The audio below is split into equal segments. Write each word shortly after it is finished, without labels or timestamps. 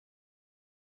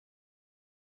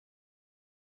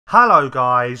Hello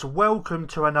guys, welcome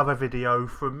to another video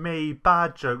from me,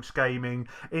 Bad Jokes Gaming.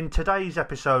 In today's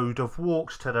episode of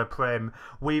Walks to the Prem,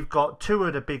 we've got two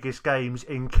of the biggest games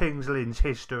in Kings Lynn's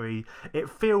history. It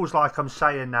feels like I'm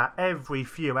saying that every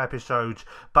few episodes,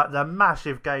 but the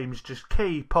massive games just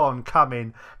keep on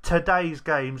coming. Today's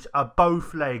games are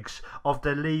both legs of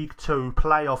the League 2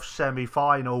 playoff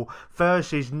semi-final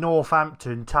versus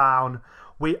Northampton Town.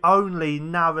 We only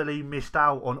narrowly missed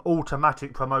out on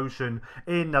automatic promotion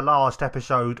in the last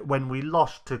episode when we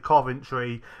lost to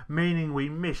Coventry, meaning we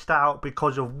missed out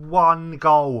because of one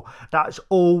goal. That's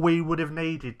all we would have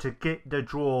needed to get the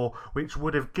draw, which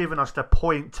would have given us the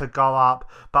point to go up.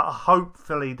 But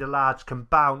hopefully the lads can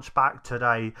bounce back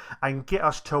today and get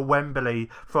us to Wembley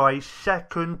for a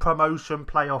second promotion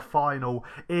playoff final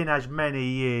in as many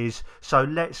years. So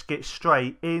let's get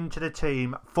straight into the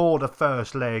team for the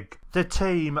first leg. The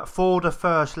team for the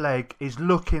first leg is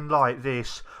looking like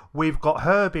this. We've got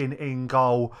Herbin in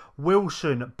goal,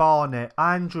 Wilson, Barnett,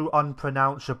 Andrew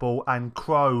Unpronounceable and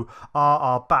Crow are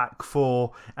our back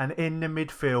four, and in the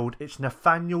midfield it's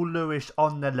Nathaniel Lewis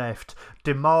on the left,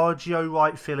 DiMaggio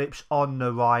Wright Phillips on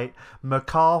the right,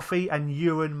 McCarthy and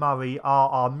Ewan Murray are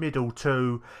our middle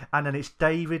two, and then it's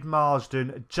David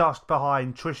Marsden just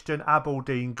behind Tristan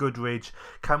Aberdeen Goodridge.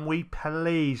 Can we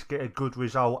please get a good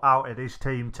result out of this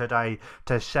team today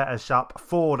to set us up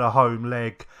for the home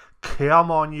leg? Come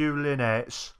on, you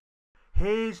Lynnettes.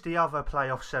 Here's the other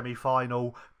playoff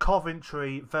semi-final,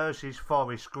 Coventry versus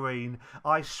Forest Green.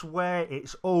 I swear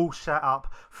it's all set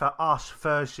up for us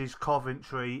versus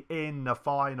Coventry in the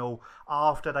final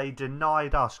after they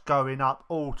denied us going up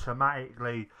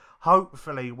automatically.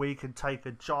 Hopefully we can take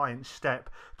a giant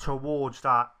step towards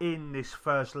that in this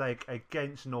first leg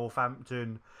against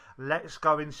Northampton. Let's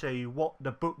go and see what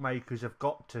the bookmakers have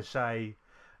got to say.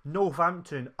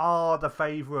 Northampton are the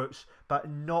favourites, but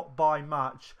not by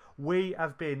much. We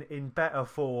have been in better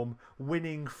form,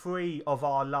 winning 3 of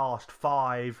our last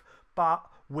 5, but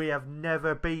we have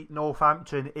never beat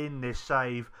Northampton in this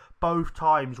save. Both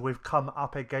times we've come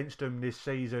up against them this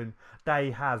season,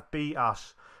 they have beat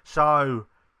us. So,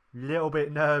 little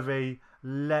bit nervy.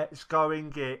 Let's go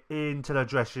and get into the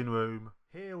dressing room.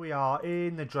 Here we are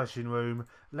in the dressing room.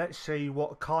 Let's see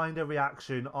what kind of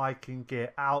reaction I can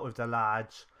get out of the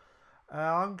lads.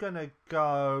 I'm going to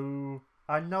go...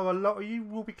 I know a lot of you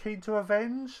will be keen to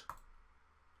avenge.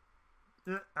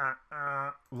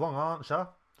 Wrong answer.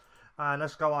 And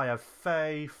let's go, I have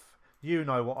faith. You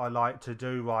know what I like to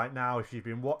do right now if you've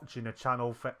been watching the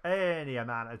channel for any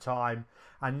amount of time.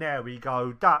 And there we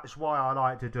go. That's why I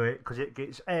like to do it, because it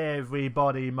gets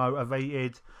everybody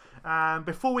motivated. And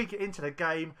before we get into the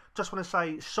game, just want to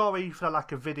say sorry for the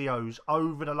lack of videos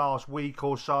over the last week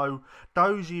or so.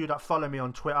 Those of you that follow me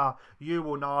on Twitter, you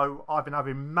will know I've been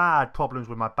having mad problems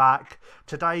with my back.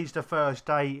 Today's the first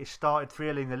day it started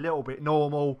feeling a little bit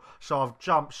normal, so I've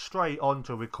jumped straight on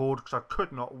to record because I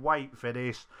could not wait for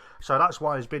this. So that's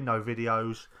why there's been no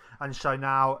videos. And so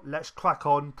now let's crack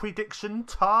on. Prediction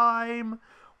time.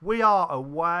 We are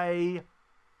away.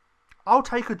 I'll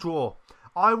take a draw.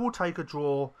 I will take a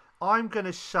draw. I'm going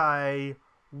to say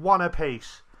 1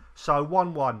 apiece. So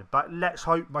 1-1. But let's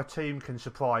hope my team can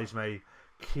surprise me.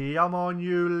 Come on,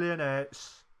 you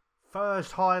Lynnettes.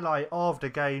 First highlight of the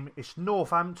game is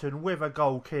Northampton with a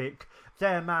goal kick.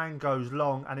 Their man goes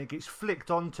long and it gets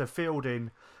flicked onto Fielding.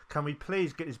 Can we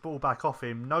please get this ball back off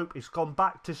him? Nope, it's gone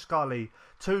back to Scully.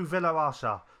 To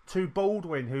Villarasa. To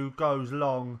Baldwin, who goes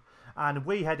long. And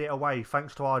we head it away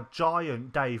thanks to our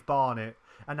giant Dave Barnett.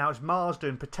 And now it's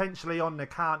Marsden potentially on the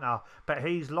counter, but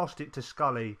he's lost it to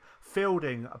Scully.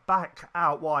 Fielding back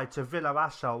out wide to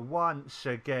Villarasa once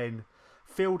again.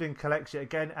 Fielding collects it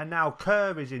again, and now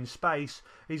Kerr is in space.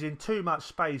 He's in too much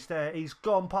space there. He's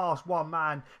gone past one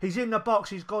man. He's in the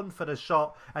box. He's gone for the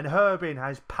shot, and Herbin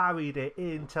has parried it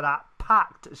into that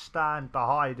packed stand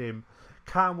behind him.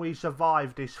 Can we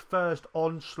survive this first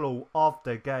onslaught of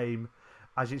the game?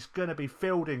 As it's going to be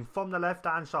Fielding from the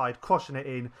left-hand side, crossing it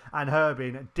in, and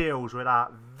Herbin deals with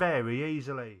that very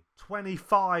easily.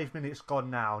 25 minutes gone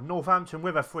now. Northampton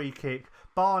with a free kick.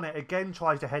 Barnett again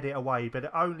tries to head it away, but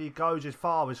it only goes as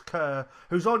far as Kerr,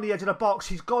 who's on the edge of the box.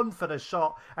 He's gone for the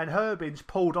shot, and Herbin's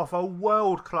pulled off a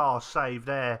world-class save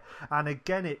there. And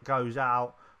again it goes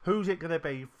out. Who's it going to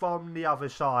be from the other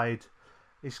side?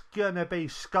 It's going to be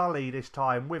Scully this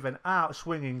time with an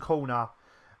out-swinging corner.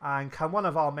 And can one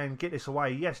of our men get this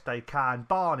away? Yes, they can.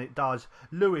 Barnett does.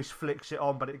 Lewis flicks it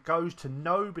on, but it goes to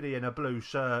nobody in a blue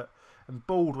shirt. And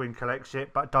Baldwin collects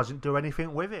it, but doesn't do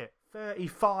anything with it.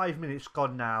 35 minutes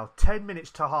gone now. 10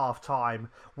 minutes to half time.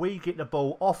 We get the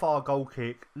ball off our goal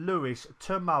kick. Lewis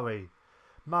to Murray.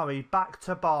 Murray back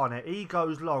to Barnett. He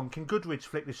goes long. Can Goodridge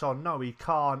flick this on? No, he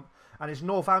can't. And it's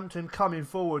Northampton coming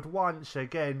forward once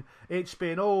again. It's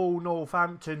been all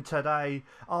Northampton today.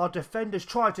 Our defenders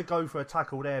tried to go for a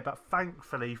tackle there, but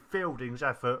thankfully Fielding's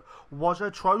effort was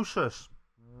atrocious.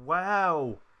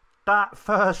 Well, that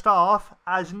first half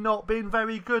has not been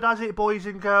very good, has it, boys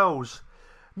and girls?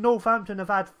 Northampton have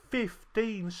had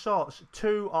 15 shots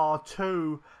to our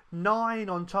 2, 9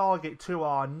 on target to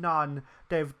our none.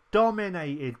 They've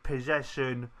dominated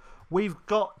possession. We've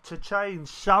got to change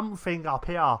something up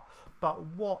here. But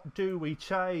what do we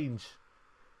change?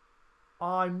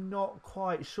 I'm not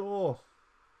quite sure.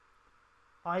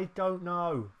 I don't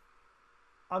know.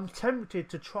 I'm tempted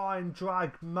to try and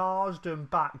drag Marsden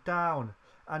back down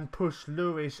and push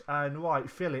Lewis and Wright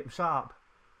Phillips up.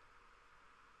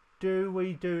 Do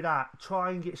we do that?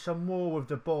 Try and get some more of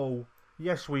the ball?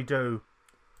 Yes, we do.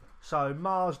 So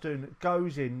Marsden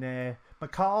goes in there.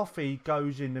 McCarthy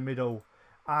goes in the middle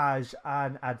as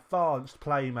an advanced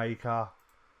playmaker.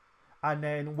 And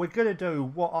then we're going to do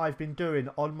what I've been doing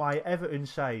on my Everton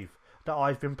save that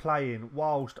I've been playing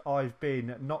whilst I've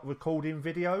been not recording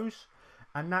videos.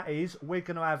 And that is, we're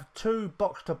going to have 2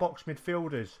 box-to-box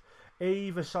midfielders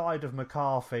either side of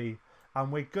McCarthy.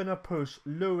 And we're going to push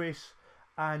Lewis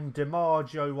and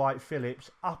DiMaggio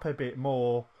Wright-Phillips up a bit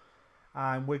more.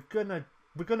 And we're gonna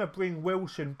bring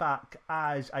Wilson back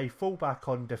as a fullback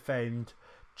on defend,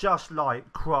 just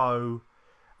like Crow.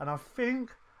 And I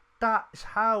think that's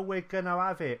how we're going to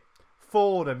have it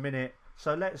for the minute.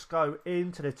 So let's go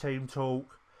into the team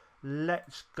talk.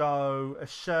 Let's go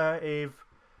assertive.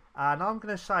 And I'm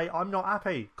going to say I'm not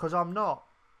happy, because I'm not.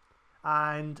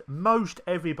 And most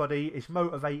everybody is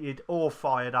motivated or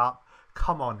fired up.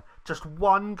 Come on, just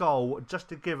one goal just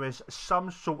to give us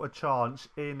some sort of chance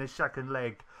in the second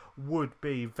leg would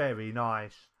be very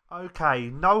nice. Okay,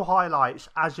 no highlights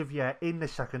as of yet in the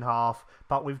second half,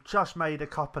 but we've just made a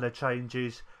couple of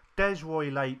changes.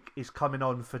 Desroy Lake is coming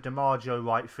on for DiMaggio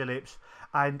Wright-Phillips,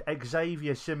 and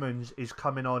Xavier Simmons is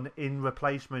coming on in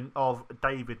replacement of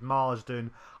David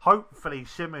Marsden. Hopefully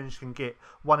Simmons can get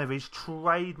one of his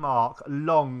trademark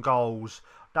long goals.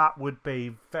 That would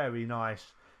be very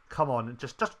nice. Come on,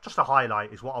 just a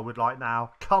highlight is what I would like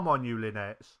now. Come on, you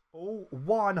Linettes. Oh,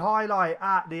 one highlight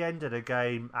at the end of the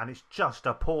game, and it's just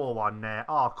a poor one there.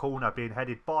 Our corner being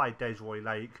headed by Desroy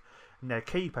Lake, and their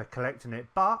keeper collecting it.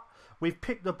 But we've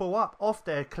picked the ball up off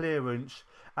their clearance,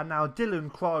 and now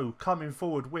Dylan Crow coming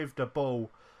forward with the ball.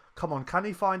 Come on, can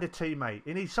he find a teammate?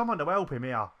 He needs someone to help him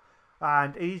here,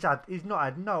 and he's not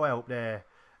had no help there.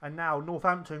 And now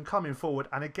Northampton coming forward,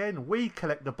 and again we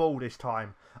collect the ball this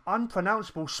time.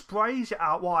 Unpronounceable sprays it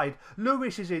out wide.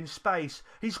 Lewis is in space.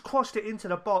 He's crossed it into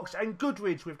the box, and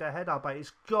Goodridge with the header, but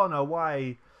it's gone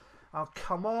away. Oh,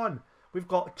 come on. We've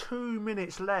got 2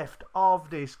 minutes left of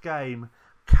this game.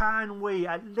 Can we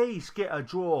at least get a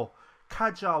draw?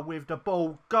 Kaja with the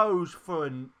ball goes for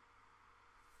an...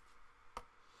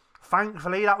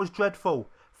 Thankfully, that was dreadful.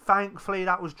 Thankfully,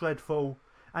 that was dreadful.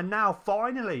 And now,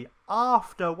 finally,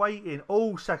 after waiting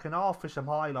all second half for some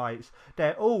highlights,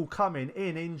 they're all coming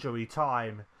in injury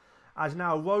time. As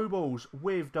now Robles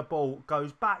with the ball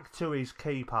goes back to his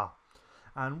keeper.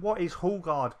 And what is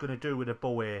Hallgaard going to do with the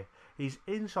ball here? He's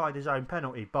inside his own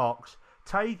penalty box,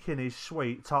 taking his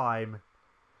sweet time.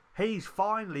 He's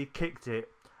finally kicked it.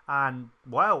 And,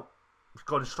 well, it's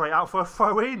gone straight out for a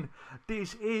throw-in.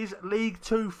 This is League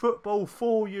 2 football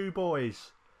for you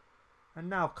boys. And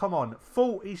now, come on,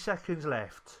 40 seconds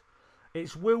left.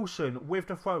 It's Wilson with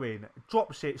the throw-in.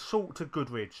 Drops it, Salt to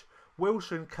Goodridge.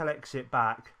 Wilson collects it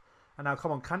back. And now,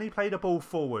 come on, can he play the ball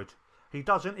forward? He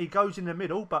doesn't. He goes in the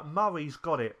middle, but Murray's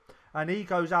got it. And he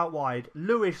goes out wide.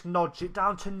 Lewis nods it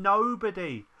down to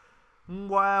nobody.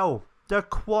 Well, the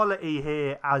quality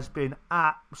here has been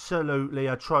absolutely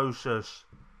atrocious.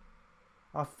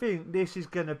 I think this is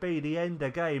going to be the end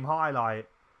of game highlight.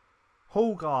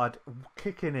 Hallgaard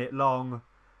kicking it long.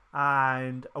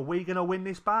 And are we going to win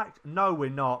this back? No, we're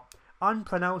not.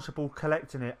 Unpronounceable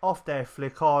collecting it off their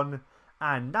flick on.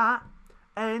 And that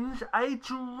ends a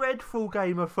dreadful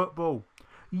game of football.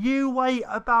 You wait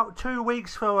about 2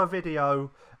 weeks for a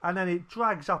video and then it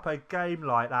drags up a game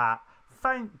like that.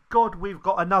 Thank God we've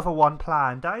got another one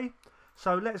planned, eh?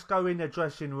 So let's go in the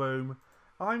dressing room.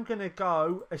 I'm going to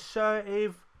go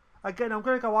assertive. Again, I'm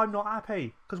going to go I'm not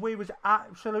happy because we was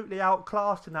absolutely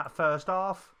outclassed in that first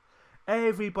half.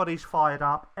 Everybody's fired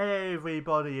up.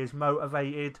 Everybody is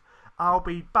motivated. I'll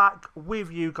be back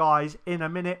with you guys in a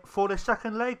minute for the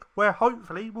second leg where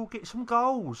hopefully we'll get some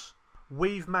goals.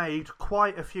 We've made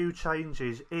quite a few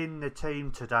changes in the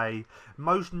team today,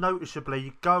 most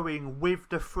noticeably going with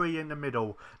the three in the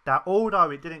middle. That although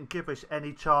it didn't give us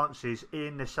any chances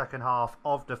in the second half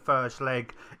of the first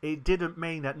leg, it didn't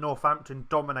mean that Northampton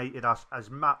dominated us as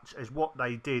much as what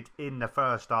they did in the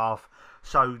first half.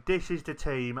 So this is the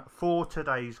team for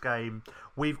today's game.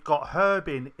 We've got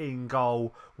Herbin in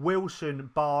goal, Wilson,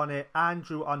 Barnett,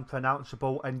 Andrew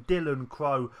Unpronounceable and Dylan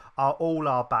Crow are all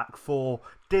our back four.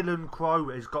 Dylan Crow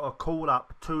has got a call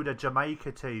up to the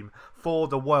Jamaica team for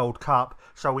the World Cup,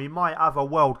 so we might have a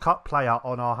World Cup player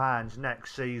on our hands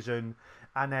next season.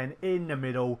 And then in the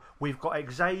middle, we've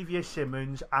got Xavier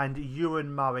Simmons and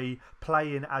Ewan Murray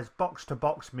playing as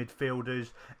box-to-box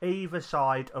midfielders, either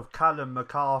side of Callum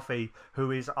McCarthy,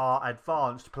 who is our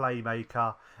advanced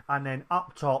playmaker. And then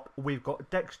up top, we've got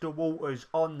Dexter Walters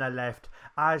on the left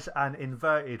as an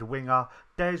inverted winger,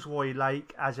 Desroy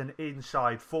Lake as an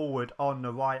inside forward on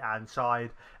the right-hand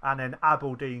side, and then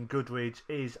Aberdeen Goodridge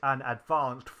is an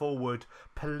advanced forward.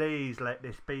 Please let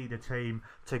this be the team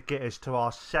to get us to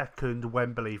our second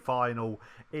Wembley final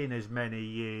in as many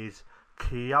years.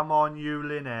 Come on, you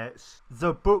Lynnettes.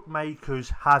 The bookmakers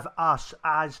have us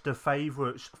as the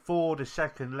favourites for the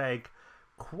second leg.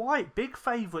 Quite big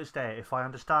favourites there, if I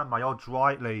understand my odds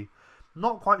rightly.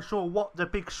 Not quite sure what the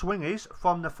big swing is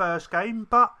from the first game,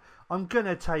 but I'm going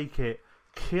to take it.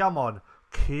 Come on,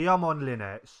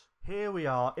 Lynnettes. Here we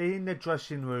are in the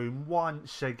dressing room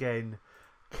once again.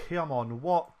 Come on,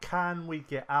 what can we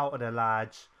get out of the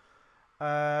lads?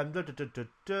 Oh, I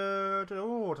don't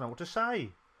know what to say.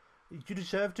 You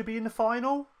deserve to be in the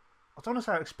final? I don't know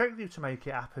how I expect you to make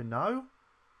it happen, no?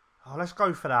 Oh, let's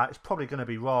go for that. It's probably going to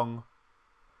be wrong.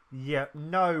 Yep,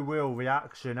 no real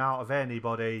reaction out of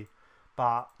anybody.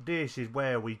 But this is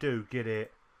where we do get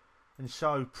it. And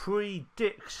so,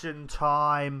 prediction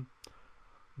time.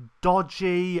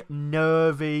 Dodgy,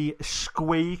 nervy,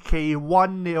 squeaky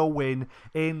 1-0 win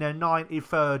in the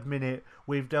 93rd minute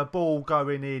with the ball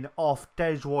going in off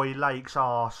Desroy Lake's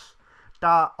arse.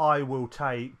 That I will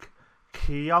take.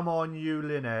 Come on, you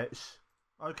Lynnettes.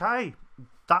 Okay,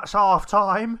 that's half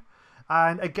time.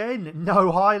 And again,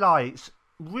 no highlights.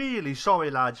 Really sorry,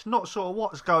 lads. Not sure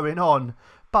what's going on.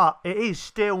 But it is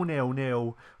still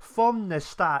 0-0. From the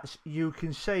stats, you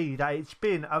can see that it's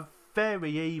been a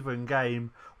very even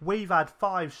game. We've had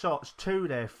 5 shots to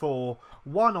their 4,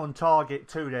 1 on target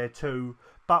to their 2,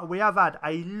 but we have had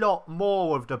a lot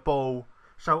more of the ball.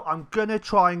 So I'm going to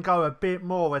try and go a bit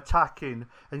more attacking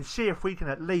and see if we can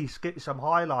at least get some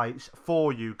highlights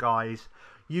for you guys.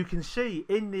 You can see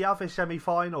in the other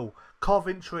semi-final,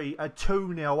 Coventry are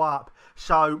 2-0 up,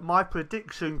 so my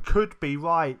prediction could be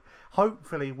right.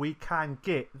 Hopefully we can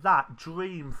get that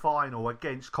dream final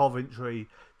against Coventry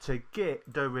to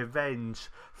get the revenge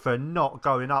for not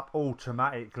going up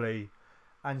automatically.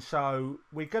 And so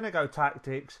we're going to go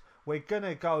tactics. We're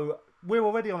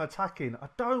already on attacking. I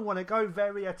don't want to go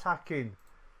very attacking.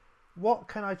 What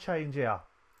can I change here?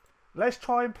 Let's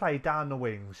try and play down the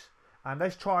wings. And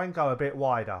let's try and go a bit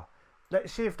wider.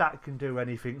 Let's see if that can do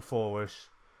anything for us.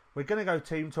 We're going to go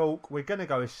team talk. We're going to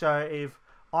go assertive.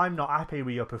 I'm not happy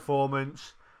with your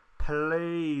performance.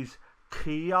 Please,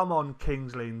 come on,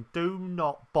 Kingsley. Do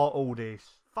not bottle this.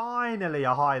 Finally,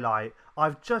 a highlight.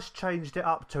 I've just changed it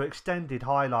up to extended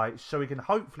highlights so we can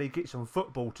hopefully get some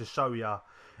football to show you.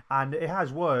 And it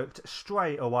has worked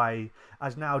straight away,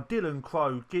 as now Dylan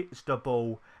Crow gets the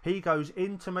ball. He goes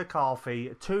into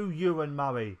McCarthy to Ewan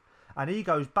Murray. And he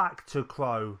goes back to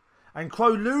Crow. And Crow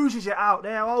loses it out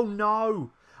there. Oh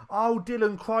no. Oh,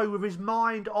 Dylan Crow with his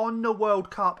mind on the World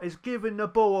Cup has given the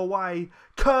ball away.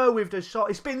 Kerr with the shot.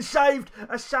 It's been saved.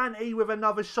 Asante with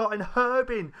another shot. And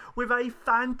Herbin with a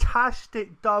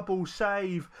fantastic double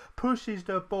save. Pushes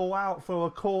the ball out for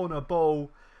a corner ball.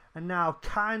 And now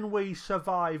can we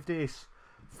survive this?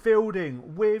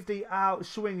 Fielding with the out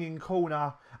swinging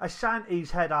corner.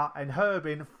 Asante's header and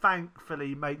Herbin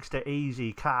thankfully makes the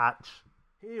easy catch.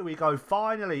 Here we go,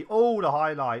 finally, all the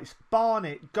highlights.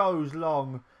 Barnett goes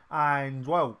long and,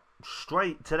 well,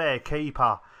 straight to their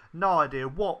keeper. No idea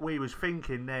what we was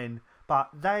thinking then, but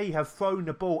they have thrown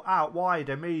the ball out wide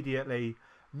immediately.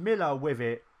 Miller with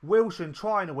it. Wilson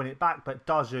trying to win it back but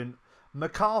doesn't.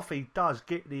 McCarthy does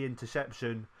get the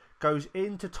interception. Goes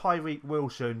into Tyreek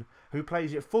Wilson, who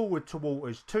plays it forward to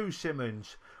Walters, to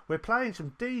Simmons. We're playing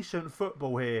some decent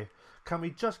football here. Can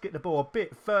we just get the ball a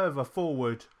bit further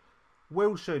forward?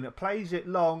 Wilson plays it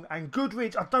long, and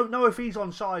Goodridge, I don't know if he's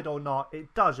onside or not.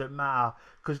 It doesn't matter,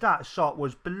 because that shot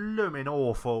was blooming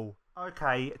awful.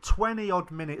 Okay, 20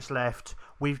 odd minutes left.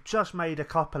 We've just made a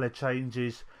couple of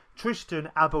changes. Tristan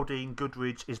Aberdeen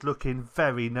Goodridge is looking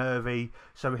very nervy,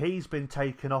 so he's been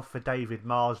taken off for David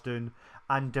Marsden,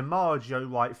 and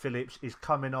DiMaggio Wright Phillips is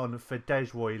coming on for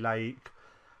Desroy Lake.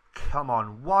 Come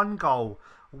on, one goal,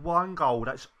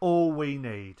 that's all we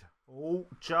need. Oh,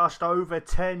 just over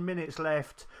 10 minutes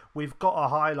left. We've got a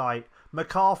highlight.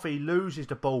 McCarthy loses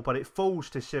the ball, but it falls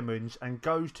to Simmons and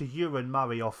goes to Ewan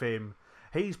Murray off him.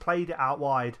 He's played it out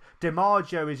wide.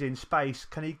 DiMaggio is in space.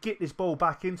 Can he get this ball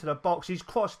back into the box? He's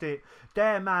crossed it.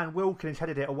 Their man Wilkins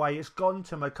headed it away. It's gone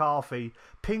to McCarthy.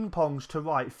 Ping pongs to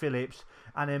Wright Phillips.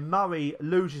 And then Murray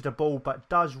loses the ball but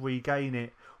does regain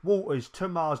it. Walters to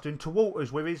Marsden, to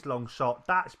Walters with his long shot.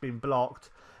 That's been blocked.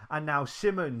 And now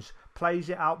Simmons plays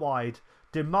it out wide.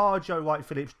 DiMaggio Wright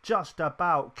Phillips just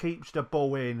about keeps the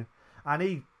ball in. And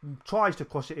he tries to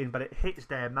cross it in, but it hits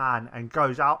their man and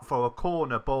goes out for a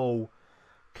corner ball.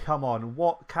 Come on,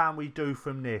 what can we do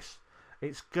from this?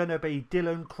 It's going to be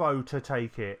Dylan Crow to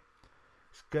take it.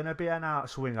 It's going to be an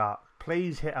outswinger.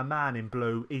 Please hit a man in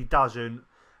blue. He doesn't.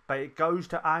 But it goes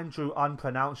to Andrew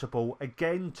Unpronounceable.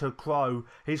 Again to Crow.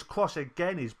 His cross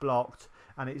again is blocked.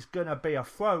 And it's going to be a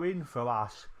throw in for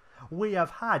us. We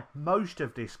have had most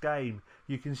of this game.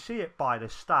 You can see it by the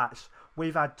stats.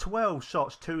 We've had 12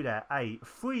 shots to their 8.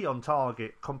 3 on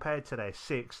target compared to their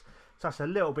 6. So that's a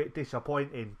little bit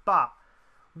disappointing. But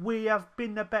we have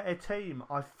been the better team.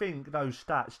 I think those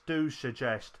stats do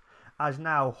suggest. As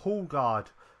now Hallgard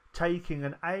taking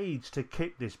an age to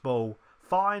kick this ball.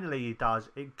 Finally he does.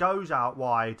 It goes out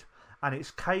wide. And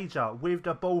it's Cager with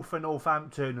the ball for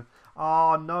Northampton.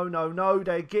 Oh, no.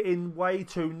 They're getting way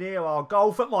too near our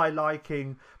goal for my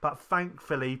liking. But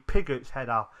thankfully, Piggott's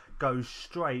header goes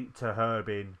straight to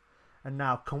Herbin. And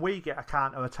now, can we get a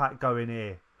counter-attack going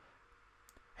here?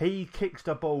 He kicks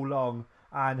the ball long.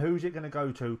 And who's it going to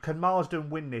go to? Can Marsden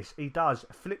win this? He does.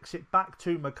 Flicks it back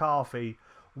to McCarthy.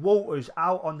 Walters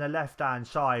out on the left-hand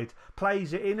side.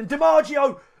 Plays it in. And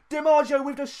DiMaggio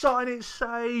with the shot, and it's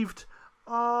saved.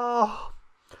 Oh,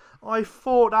 I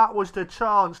thought that was the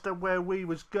chance that where we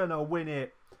was going to win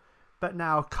it. But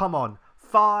now, come on.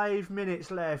 5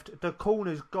 minutes left. The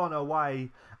corner's gone away.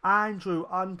 Andrew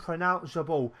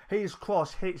Unpronounceable. His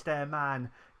cross hits their man.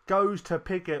 Goes to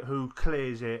Piggott, who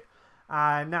clears it.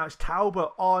 And now it's Talbot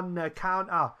on the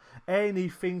counter.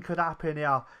 Anything could happen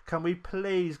here. Can we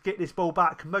please get this ball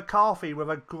back? McCarthy with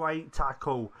a great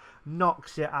tackle.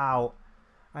 Knocks it out.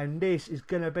 And this is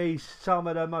going to be some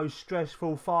of the most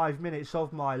stressful 5 minutes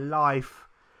of my life.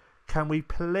 Can we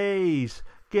please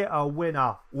get a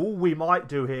winner? All we might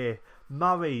do here.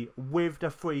 Murray with the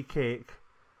free kick.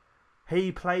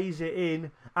 He plays it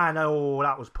in. And oh,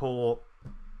 that was poor.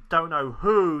 Don't know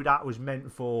who that was meant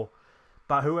for.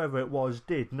 But whoever it was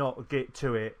did not get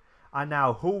to it. And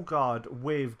now Hallgard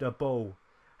with the ball.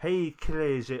 He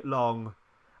clears it long.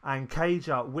 And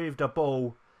Cager with the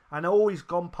ball. And oh, he's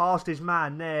gone past his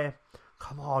man there.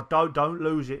 Come on, don't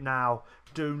lose it now.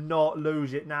 Do not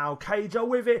lose it now. Cager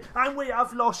with it. And we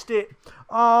have lost it.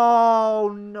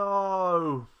 Oh,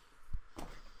 no.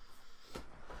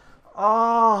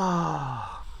 Oh.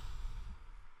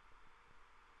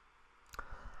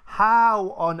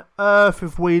 How on earth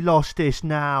have we lost this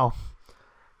now?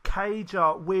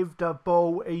 Cager with the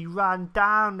ball. He ran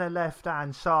down the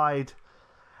left-hand side.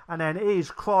 And then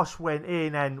his cross went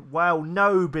in. And, well,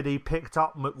 nobody picked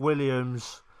up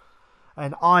McWilliams.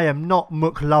 And I am not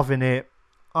loving it.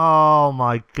 Oh,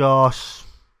 my gosh.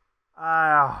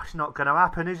 It's not going to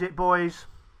happen, is it, boys?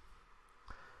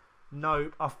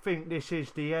 Nope. I think this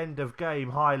is the end of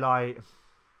game highlight.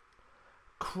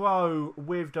 Crow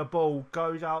with the ball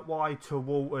goes out wide to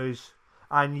Walters,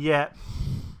 and yet,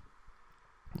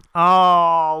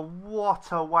 oh, what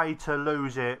a way to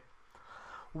lose it.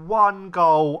 1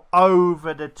 goal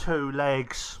over the 2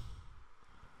 legs.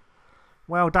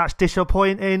 Well, that's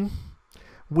disappointing.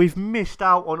 We've missed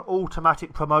out on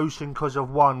automatic promotion because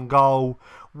of 1 goal.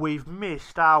 We've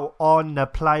missed out on the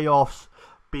playoffs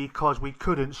because we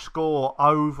couldn't score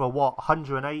over,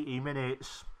 180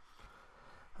 minutes.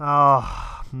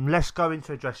 Let's go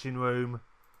into the dressing room.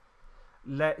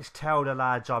 Let's tell the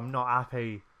lads I'm not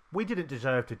happy. We didn't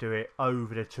deserve to do it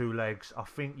over the 2 legs, I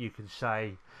think you can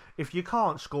say. If you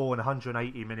can't score in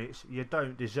 180 minutes, you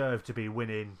don't deserve to be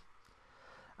winning.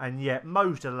 And yet,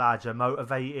 most of the lads are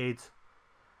motivated.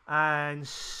 And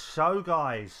so,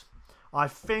 guys, I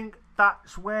think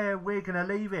that's where we're going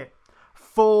to leave it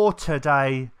for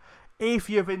today. If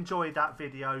you've enjoyed that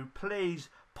video, please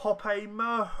pop a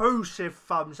massive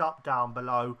thumbs up down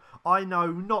below. I know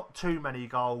not too many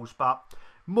goals, but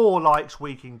more likes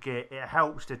we can get, it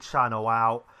helps the channel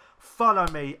out. Follow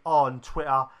me on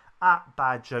Twitter at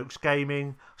Bad Jokes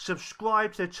Gaming.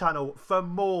 Subscribe to the channel for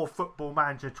more Football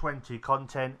Manager 20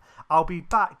 content. I'll be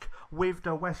back with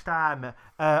the West Ham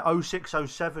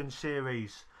 06-07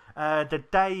 series the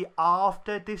day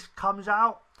after this comes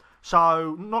out.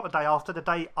 So, not the day after, the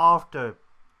day after.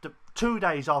 2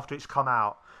 days after it's come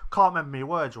out. Can't remember my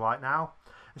words right now.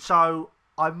 So,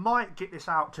 I might get this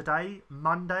out today,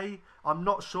 Monday. I'm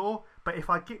not sure. But if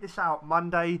I get this out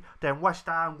Monday, then West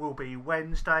Ham will be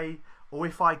Wednesday. Or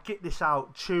if I get this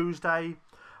out Tuesday,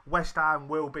 West Ham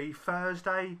will be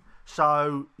Thursday.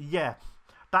 So, yeah.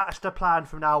 That's the plan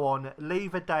from now on.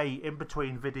 Leave a day in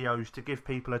between videos to give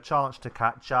people a chance to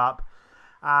catch up.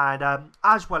 And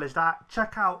as well as that,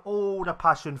 check out all the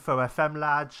Passion4FM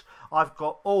lads. I've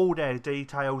got all their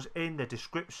details in the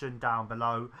description down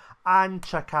below. And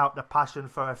check out the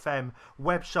Passion4FM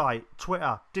website,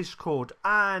 Twitter, Discord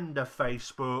and the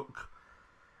Facebook.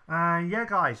 And yeah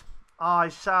guys, I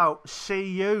shall see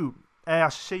you. I'll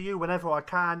see you whenever I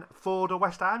can for the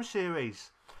West Ham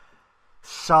series.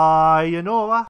 Sayonara.